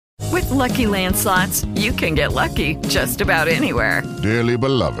Lucky Land Slots, you can get lucky just about anywhere. Dearly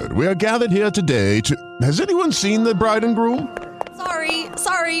beloved, we are gathered here today to... Has anyone seen the bride and groom?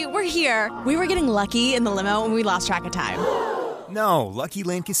 Sorry, we're here. We were getting lucky in the limo and we lost track of time. No, Lucky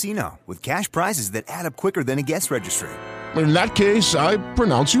Land Casino, with cash prizes that add up quicker than a guest registry. In that case, I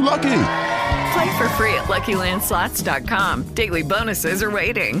pronounce you lucky. Play for free at LuckyLandSlots.com. Daily bonuses are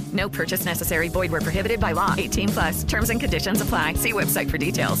waiting. No purchase necessary. Void where prohibited by law. 18+. Terms and conditions apply. See website for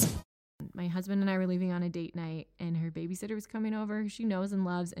details. My husband and I were leaving on a date night, and her babysitter was coming over, who she knows and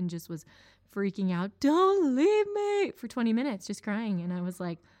loves, and just was freaking out, "Don't leave me," for 20 minutes, just crying. And I was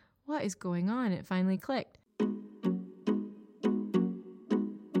like, what is going on? It finally clicked.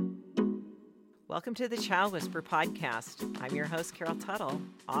 Welcome to the Child Whisperer podcast. I'm your host, Carol Tuttle,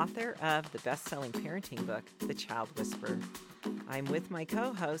 author of the best-selling parenting book, The Child Whisperer. I'm with my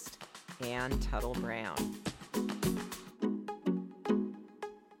co-host, Ann Tuttle Brown.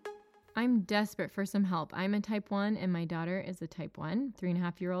 I'm desperate for some help. I'm a type 1 and my daughter is a type 1,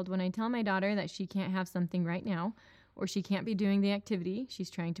 3.5-year-old. When I tell my daughter that she can't have something right now or she can't be doing the activity she's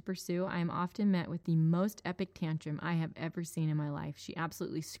trying to pursue, I am often met with the most epic tantrum I have ever seen in my life. She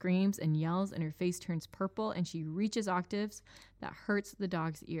absolutely screams and yells and her face turns purple and she reaches octaves that hurts the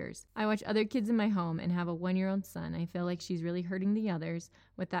dog's ears. I watch other kids in my home and have a 1-year-old son. I feel like she's really hurting the others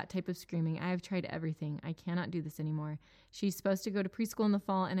with that type of screaming. I have tried everything. I cannot do this anymore. She's supposed to go to preschool in the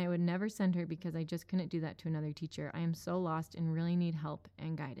fall and I would never send her because I just couldn't do that to another teacher. I am so lost and really need help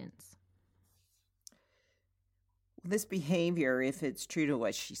and guidance. This behavior, if it's true to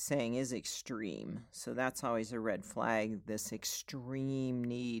what she's saying, is extreme. So that's always a red flag, this extreme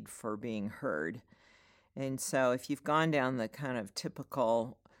need for being heard. And so if you've gone down the kind of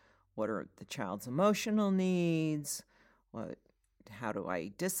typical, what are the child's emotional needs? How do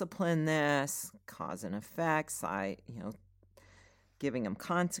I discipline this? Cause and effects. Giving them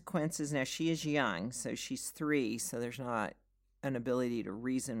consequences. Now she is young, so she's 3, so there's not an ability to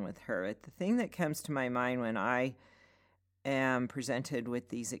reason with her. The thing that comes to my mind when I am presented with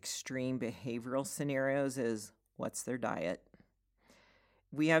these extreme behavioral scenarios is, what's their diet?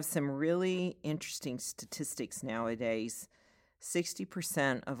 We have some really interesting statistics nowadays.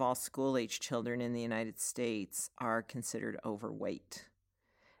 60% of all school-age children in the United States are considered overweight.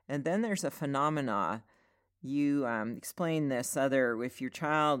 And then there's a phenomena, you explain this if your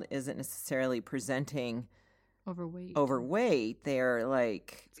child isn't necessarily presenting overweight, they're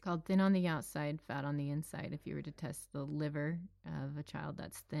like... It's called thin on the outside, fat on the inside. If you were to test the liver of a child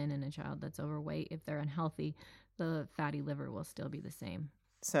that's thin and a child that's overweight, if they're unhealthy, the fatty liver will still be the same.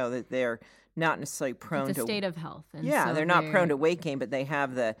 So that they're not necessarily prone to... It's a state of health. And so they're not prone to weight gain, but they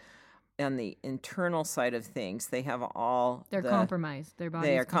have on the internal side of things, they have all... They're compromised. Their bodies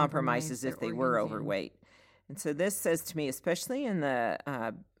they are compromised as if they were overweight. And so this says to me, especially in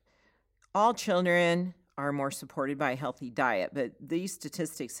all children are more supported by a healthy diet, but these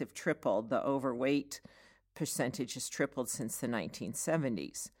statistics have tripled. The overweight percentage has tripled since the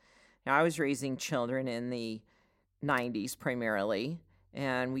 1970s. Now, I was raising children in the 90s primarily,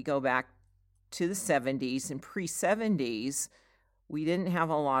 and we go back to the 70s, and pre-70s, we didn't have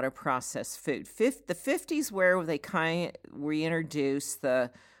a lot of processed food. The 50s where they reintroduced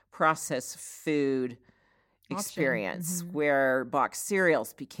the processed food experience, where boxed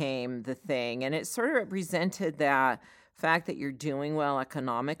cereals became the thing. And it sort of represented that fact that you're doing well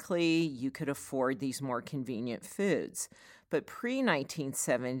economically, you could afford these more convenient foods. But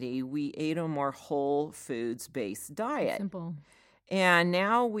pre-1970, we ate a more whole foods-based diet. Simple. And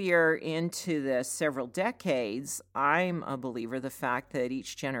now we are into the several decades. I'm a believer the fact that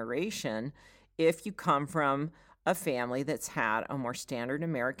each generation, if you come from a family that's had a more standard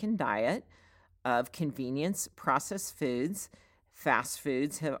American diet of convenience, processed foods, fast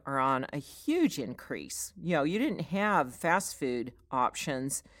foods are on a huge increase. You didn't have fast food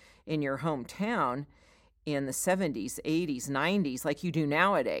options in your hometown in the 70s, 80s, 90s like you do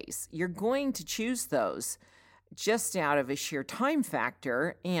nowadays. You're going to choose those just out of a sheer time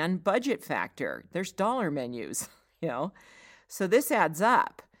factor and budget factor. There's dollar menus, So this adds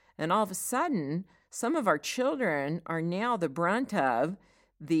up. And all of a sudden, some of our children are now the brunt of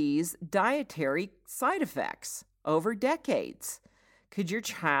these dietary side effects over decades. Could your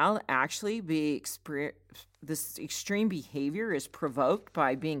child actually be this extreme behavior is provoked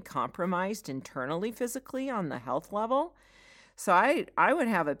by being compromised internally, physically on the health level? So I would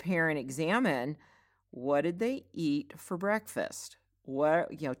have a parent examine, what did they eat for breakfast?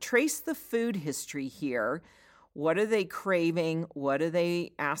 Trace the food history here. What are they craving? What are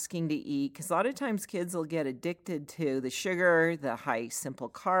they asking to eat? Because a lot of times kids will get addicted to the sugar, the high simple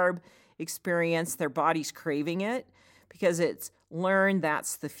carb experience. Their body's craving it because it's learned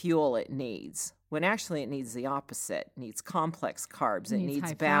that's the fuel it needs, when actually it needs the opposite. It needs complex carbs. It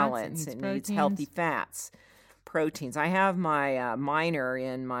needs balance. It needs healthy fats, proteins. I have my minor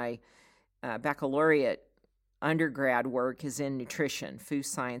in my baccalaureate undergrad work is in nutrition, food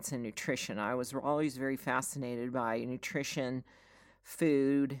science and nutrition. I was always very fascinated by nutrition,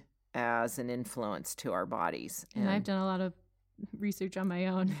 food as an influence to our bodies. And I've done a lot of research on my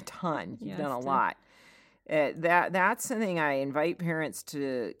own. A ton. You've done a lot. That's something I invite parents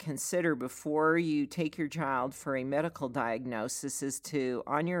to consider before you take your child for a medical diagnosis, is to,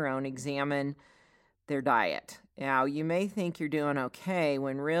 on your own, examine their diet. Now, you may think you're doing okay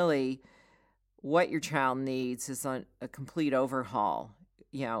when really what your child needs is a complete overhaul.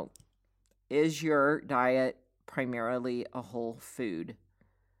 Is your diet primarily a whole food?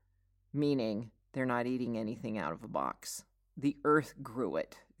 Meaning they're not eating anything out of a box. The earth grew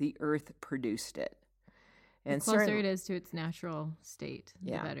it. The earth produced it. And the closer it is to its natural state,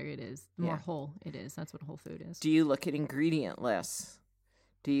 the better it is. The more whole it is. That's what whole food is. Do you look at ingredient lists?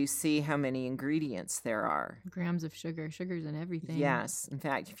 Do you see how many ingredients there are? Grams of sugar. Sugar's in everything. Yes. In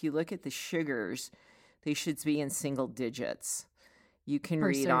fact, if you look at the sugars, they should be in single digits. You can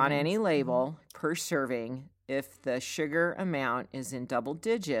read on any label per serving. If the sugar amount is in double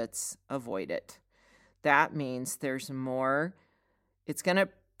digits, avoid it. That means there's more. It's going to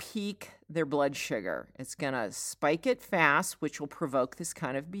peak their blood sugar. It's going to spike it fast, which will provoke this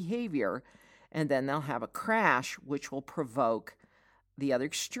kind of behavior. And then they'll have a crash, which will provoke the other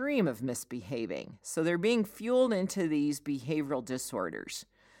extreme of misbehaving. So they're being fueled into these behavioral disorders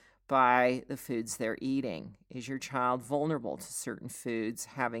by the foods they're eating. Is your child vulnerable to certain foods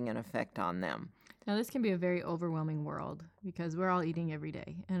having an effect on them? Now, this can be a very overwhelming world because we're all eating every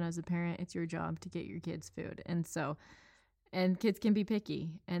day. And as a parent, it's your job to get your kids food. And kids can be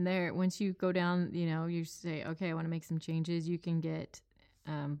picky. And once you go down, you say, okay, I want to make some changes, you can get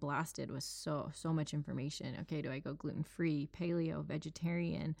blasted with so much information. Okay, do I go gluten-free, paleo,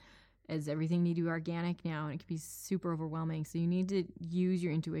 vegetarian? Does everything need to be organic now? And it can be super overwhelming. So you need to use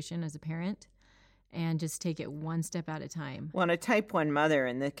your intuition as a parent and just take it one step at a time. Well, a type 1 mother,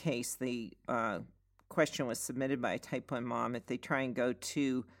 in this case, the question was submitted by a type 1 mom. If they try and go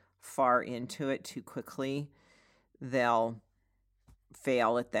too far into it too quickly, they'll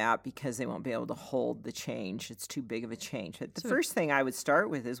fail at that because they won't be able to hold the change. It's too big of a change. But the first thing I would start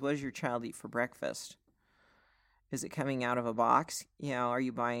with is, what does your child eat for breakfast? Is it coming out of a box? Are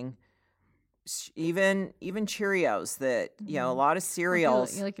you buying even Cheerios that, a lot of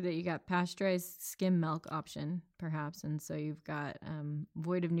cereals. You look at it, you got pasteurized skim milk option, perhaps. And so you've got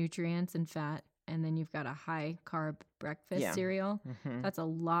void of nutrients and fat. And then you've got a high carb breakfast cereal. Mm-hmm. That's a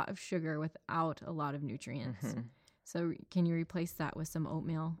lot of sugar without a lot of nutrients. Mm-hmm. So can you replace that with some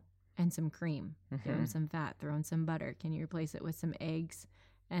oatmeal and some cream? Mm-hmm. Throw in some fat, throw in some butter. Can you replace it with some eggs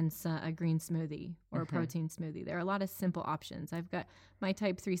and a green smoothie or a protein smoothie? There are a lot of simple options. I've got my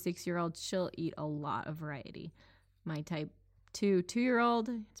type 3 6-year-old. She'll eat a lot of variety. My type 2 2-year-old,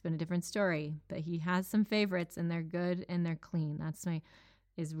 it's been a different story, but he has some favorites and they're good and they're clean.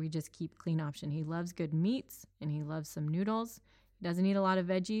 We just keep clean option. He loves good meats and he loves some noodles. Doesn't eat a lot of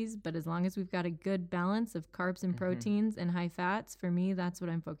veggies, but as long as we've got a good balance of carbs and proteins and high fats, for me, that's what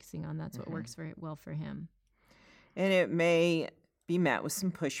I'm focusing on. That's what works well for him. And it may be met with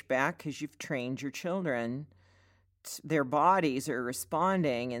some pushback because you've trained your children. Their bodies are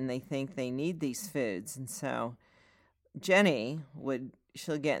responding and they think they need these foods. And so Jenny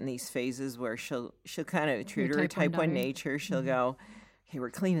she'll get in these phases where she'll kind of, true to her type 1 nature, she'll go, hey, we're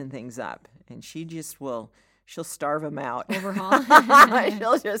cleaning things up. And she just she'll starve them out. Overhaul.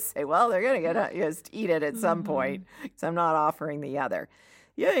 She'll just say, well, they're going to just eat it at some point because I'm not offering the other.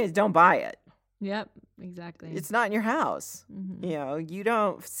 Don't buy it. Yep, exactly. It's not in your house. Mm-hmm. You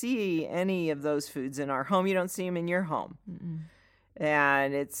don't see any of those foods in our home. You don't see them in your home. Mm-mm.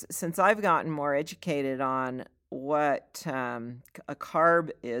 And it's since I've gotten more educated on what a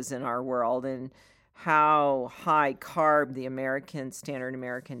carb is in our world and how high carb the standard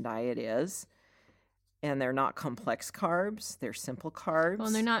American diet is. And they're not complex carbs; they're simple carbs. Well,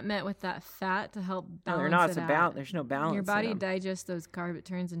 and they're not met with that fat to help balance they're not. out. There's no balance. Your body digests those carbs; it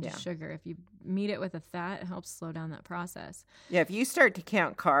turns into sugar. If you meet it with a fat, it helps slow down that process. Yeah, if you start to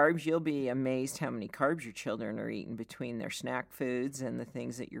count carbs, you'll be amazed how many carbs your children are eating between their snack foods and the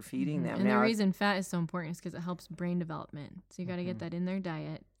things that you're feeding them. And the reason fat is so important is because it helps brain development. So you got to get that in their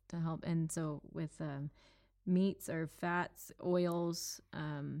diet to help. And so with meats or fats, oils,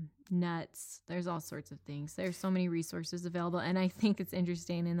 nuts, there's all sorts of things. There's so many resources available. And I think it's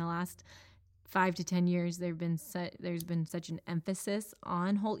interesting, in the last 5 to 10 years, there's been such an emphasis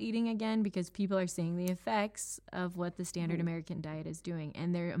on whole eating again because people are seeing the effects of what the standard American diet is doing.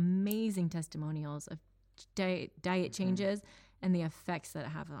 And they're amazing testimonials of diet changes and the effects that it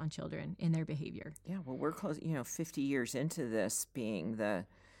have on children in their behavior. Yeah, well, we're close, 50 years into this being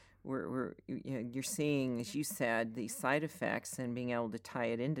you're seeing, as you said, the side effects and being able to tie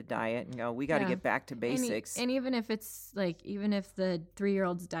it into diet and go, we got to get back to basics. And even if it's even if the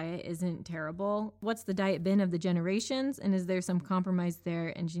 3-year-old's diet isn't terrible, what's the diet been of the generations? And is there some compromise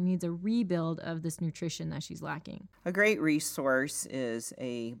there? And she needs a rebuild of this nutrition that she's lacking. A great resource is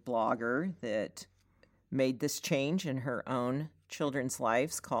a blogger that made this change in her own children's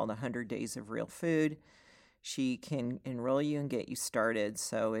lives called 100 Days of Real Food. She can enroll you and get you started,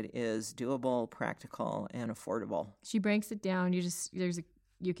 so it is doable, practical, and affordable. She breaks it down.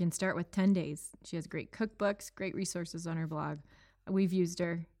 You can start with 10 days. She has great cookbooks, great resources on her blog. We've used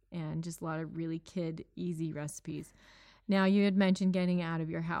her, and just a lot of really easy recipes. Now, you had mentioned getting out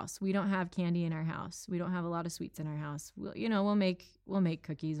of your house. We don't have candy in our house. We don't have a lot of sweets in our house. We'll make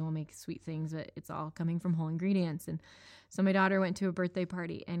cookies and we'll make sweet things, but it's all coming from whole ingredients. And so my daughter went to a birthday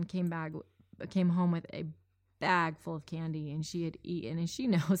party and came home with a bag full of candy, and she had eaten, and she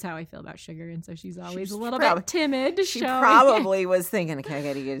knows how I feel about sugar, and so she's always a little bit timid to She show probably was thinking, okay, I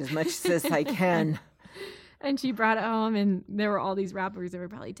got to get as much as I can. And she brought it home, and there were all these wrappers. There were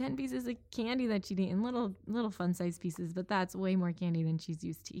probably 10 pieces of candy that she'd eaten, little fun-sized pieces, but that's way more candy than she's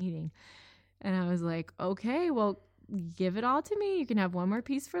used to eating. And I was like, okay, well, give it all to me. You can have one more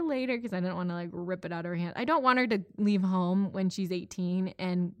piece for later, because I didn't want to rip it out of her hand. I don't want her to leave home when she's 18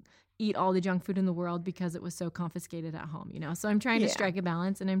 and eat all the junk food in the world because it was so confiscated at home, So I'm trying to strike a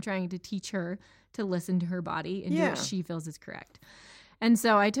balance, and I'm trying to teach her to listen to her body and do what she feels is correct. And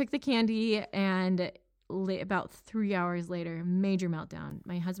so I took the candy, and about 3 hours later, major meltdown.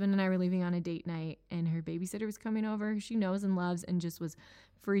 My husband and I were leaving on a date night, and her babysitter was coming over, who she knows and loves, and just was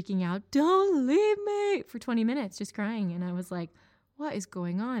freaking out, "Don't leave me," for 20 minutes, just crying. And I was like, what is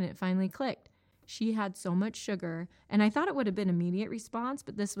going on? It finally clicked. She had so much sugar, and I thought it would have been immediate response,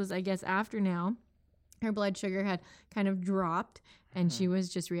 but this was, I guess, after now. Her blood sugar had kind of dropped, and she was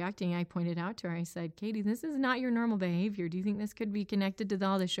just reacting. I pointed out to her, I said, "Katie, this is not your normal behavior. Do you think this could be connected to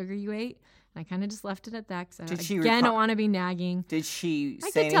all the sugar you ate?" And I kind of just left it at that, because I don't want to be nagging. Did she say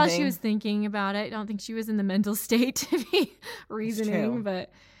anything? I could tell she was thinking about it. I don't think she was in the mental state to be reasoning.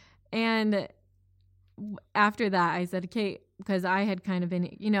 And after that, I said, "Okay," because I had kind of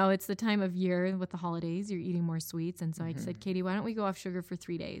been, it's the time of year with the holidays, you're eating more sweets. And so I said, "Katie, why don't we go off sugar for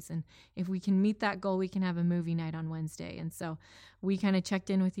 3 days? And if we can meet that goal, we can have a movie night on Wednesday." And so we kind of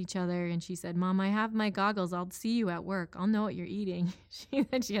checked in with each other, and she said, "Mom, I have my goggles. I'll see you at work. I'll know what you're eating." She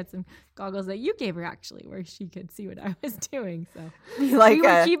had some goggles that you gave her, actually, where she could see what I was doing. So like we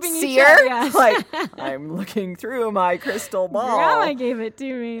were keeping seer? each other. Yes. Like, I'm looking through my crystal ball. Grandma gave it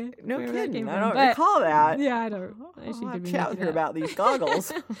to me. No kidding. I don't recall that. Yeah, I don't. I'll chat with her about these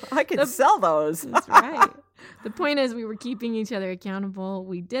goggles. I could sell those. That's right. The point is, we were keeping each other accountable.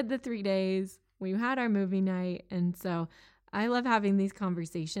 We did the 3 days. We had our movie night. And so I love having these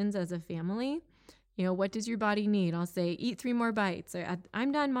conversations as a family. What does your body need? I'll say, "Eat 3 more bites." Or,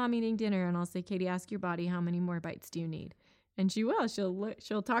 "I'm done, Mom, eating dinner." And I'll say, "Katie, ask your body, how many more bites do you need?" And she will.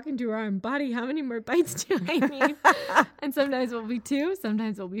 She'll talk into her own body, "How many more bites do I need?" And sometimes it'll be 2,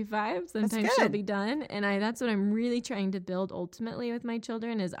 sometimes it'll be 5, sometimes she'll be done. And that's what I'm really trying to build ultimately with my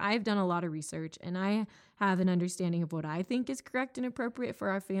children is I've done a lot of research, and I have an understanding of what I think is correct and appropriate for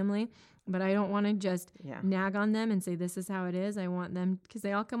our family. But I don't want to just nag on them and say, "This is how it is." I want them, because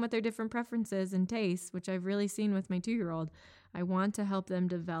they all come with their different preferences and tastes, which I've really seen with my 2-year-old. I want to help them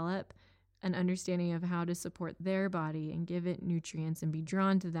develop an understanding of how to support their body and give it nutrients and be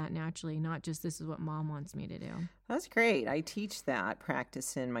drawn to that naturally, not just this is what Mom wants me to do. That's great. I teach that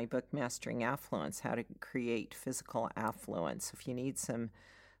practice in my book, Mastering Affluence, how to create physical affluence. If you need some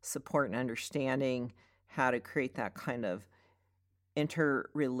support and understanding how to create that kind of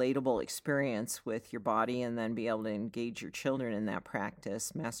interrelatable experience with your body and then be able to engage your children in that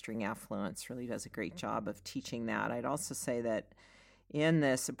practice, Mastering Affluence really does a great job of teaching that. I'd also say that in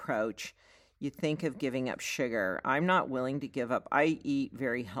this approach, you think of giving up sugar. I'm not willing to give up. I eat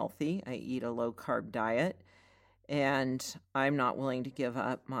very healthy. I eat a low-carb diet, and I'm not willing to give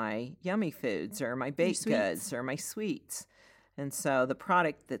up my yummy foods or my baked goods or my sweets. And so the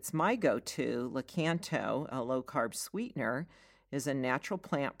product that's my go-to, Lakanto, a low-carb sweetener, is a natural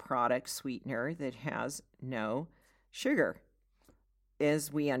plant product sweetener that has no sugar.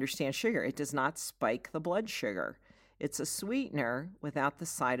 As we understand sugar, it does not spike the blood sugar. It's a sweetener without the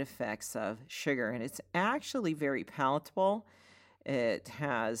side effects of sugar, and it's actually very palatable. It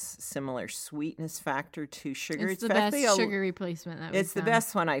has similar sweetness factor to sugar. It's the best sugar replacement that we've It's the found.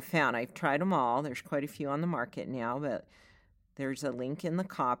 best one I've found. I've tried them all. There's quite a few on the market now, but there's a link in the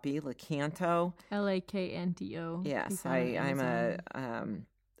copy, Lakanto. Lakanto. Yes,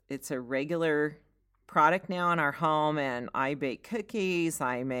 it's a regular product now in our home, and I bake cookies.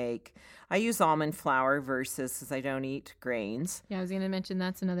 I use almond flour because I don't eat grains. Yeah, I was going to mention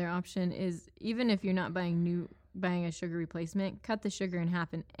that's another option is even if you're not buying a sugar replacement, cut the sugar in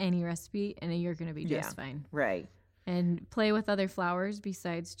half in any recipe and you're going to be just fine. Right. And play with other flours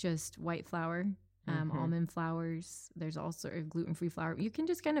besides just white flour, almond flours. There's also gluten-free flour. You can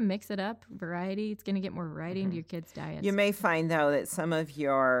just kind of mix it up, variety. It's going to get more variety into your kids' diets. You may find, though, that some of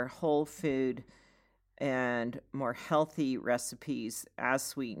your whole food and more healthy recipes as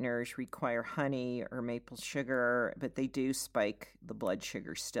sweeteners require honey or maple sugar, but they do spike the blood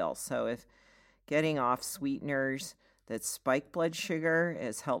sugar still. So if getting off sweeteners that spike blood sugar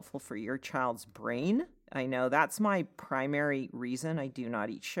is helpful for your child's brain, I know that's my primary reason I do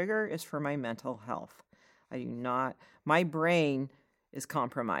not eat sugar is for my mental health. My brain is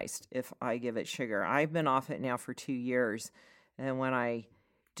compromised if I give it sugar. I've been off it now for 2 years, and when I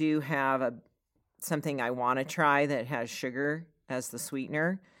do have something I want to try that has sugar as the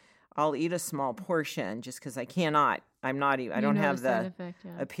sweetener, I'll eat a small portion just because I cannot. I don't have the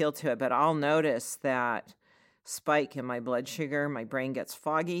appeal to it, but I'll notice that spike in my blood sugar. My brain gets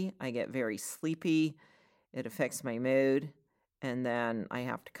foggy. I get very sleepy. It affects my mood, and then I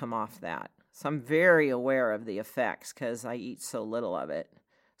have to come off that. So I'm very aware of the effects because I eat so little of it.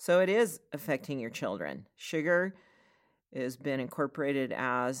 So it is affecting your children. Sugar has been incorporated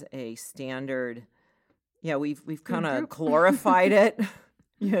as a standard. Yeah, we've kind of glorified it.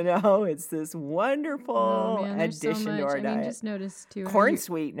 It's this wonderful addition to our diet. Just notice too. Corn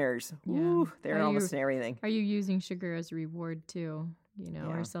sweeteners. Ooh, they're almost in everything. Are you using sugar as a reward too?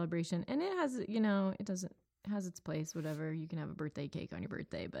 Or celebration? And it has, it has its place, whatever. You can have a birthday cake on your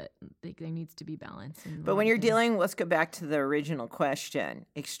birthday, but there needs to be balance. But when you're let's go back to the original question.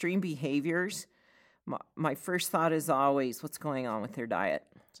 Extreme behaviors, my first thought is always, what's going on with their diet?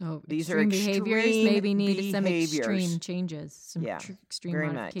 So these extreme are extreme behaviors maybe need some behaviors. Extreme changes, some extreme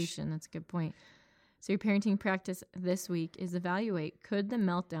very modification. much. That's a good point. So your parenting practice this week is evaluate, could the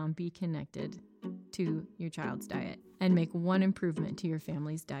meltdown be connected to your child's diet? And make one improvement to your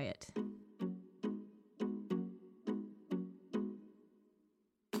family's diet.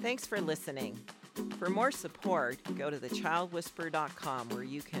 Thanks for listening. For more support, go to thechildwhisperer.com where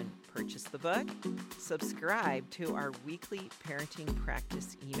you can purchase the book, subscribe to our weekly parenting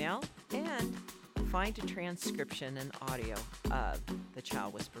practice email, and find a transcription and audio of the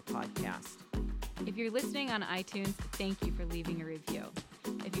Child Whisperer podcast. If you're listening on iTunes, thank you for leaving a review.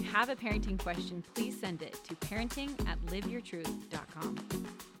 If you have a parenting question, please send it to parenting@liveyourtruth.com.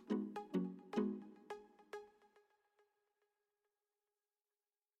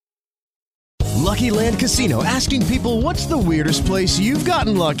 Lucky Land Casino, asking people, what's the weirdest place you've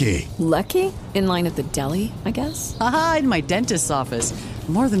gotten lucky? Lucky? In line at the deli, I guess? Aha, in my dentist's office.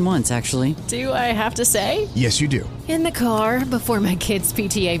 More than once, actually. Do I have to say? Yes, you do. In the car before my kids'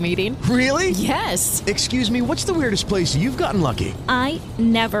 PTA meeting. Really? Yes. Excuse me, what's the weirdest place you've gotten lucky? I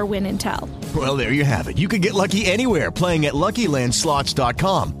never win and tell. Well, there you have it. You can get lucky anywhere, playing at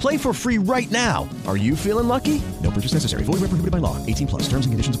LuckyLandSlots.com. Play for free right now. Are you feeling lucky? No purchase necessary. Void where prohibited by law. 18+. Terms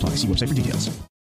and conditions apply. See website for details.